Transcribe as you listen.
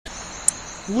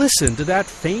Listen to that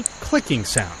faint clicking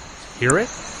sound. Hear it?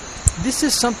 This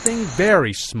is something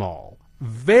very small.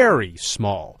 Very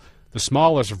small. The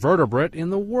smallest vertebrate in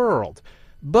the world.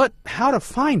 But how to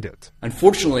find it?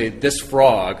 Unfortunately, this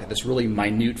frog, this really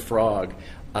minute frog,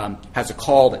 has a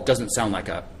call that doesn't sound like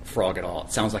a frog at all.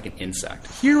 It sounds like an insect.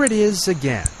 Here it is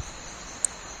again.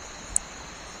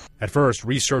 At first,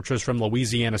 researchers from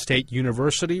Louisiana State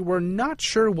University were not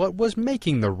sure what was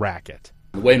making the racket.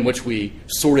 The way in which we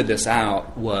sorted this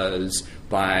out was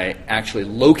by actually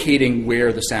locating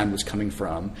where the sound was coming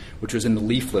from, which was in the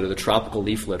leaf litter, the tropical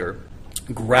leaf litter,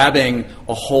 grabbing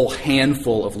a whole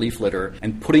handful of leaf litter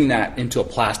and putting that into a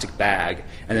plastic bag,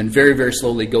 and then very, very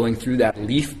slowly going through that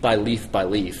leaf by leaf by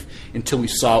leaf until we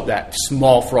saw that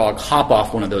small frog hop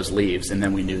off one of those leaves, and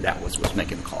then we knew that was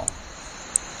making the call.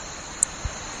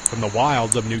 From the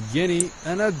wilds of New Guinea,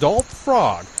 an adult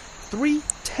frog,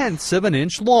 3/10 of an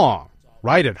inch long,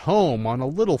 right at home on a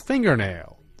little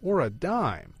fingernail or a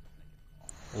dime.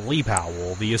 Lee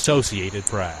Powell, The Associated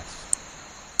Press.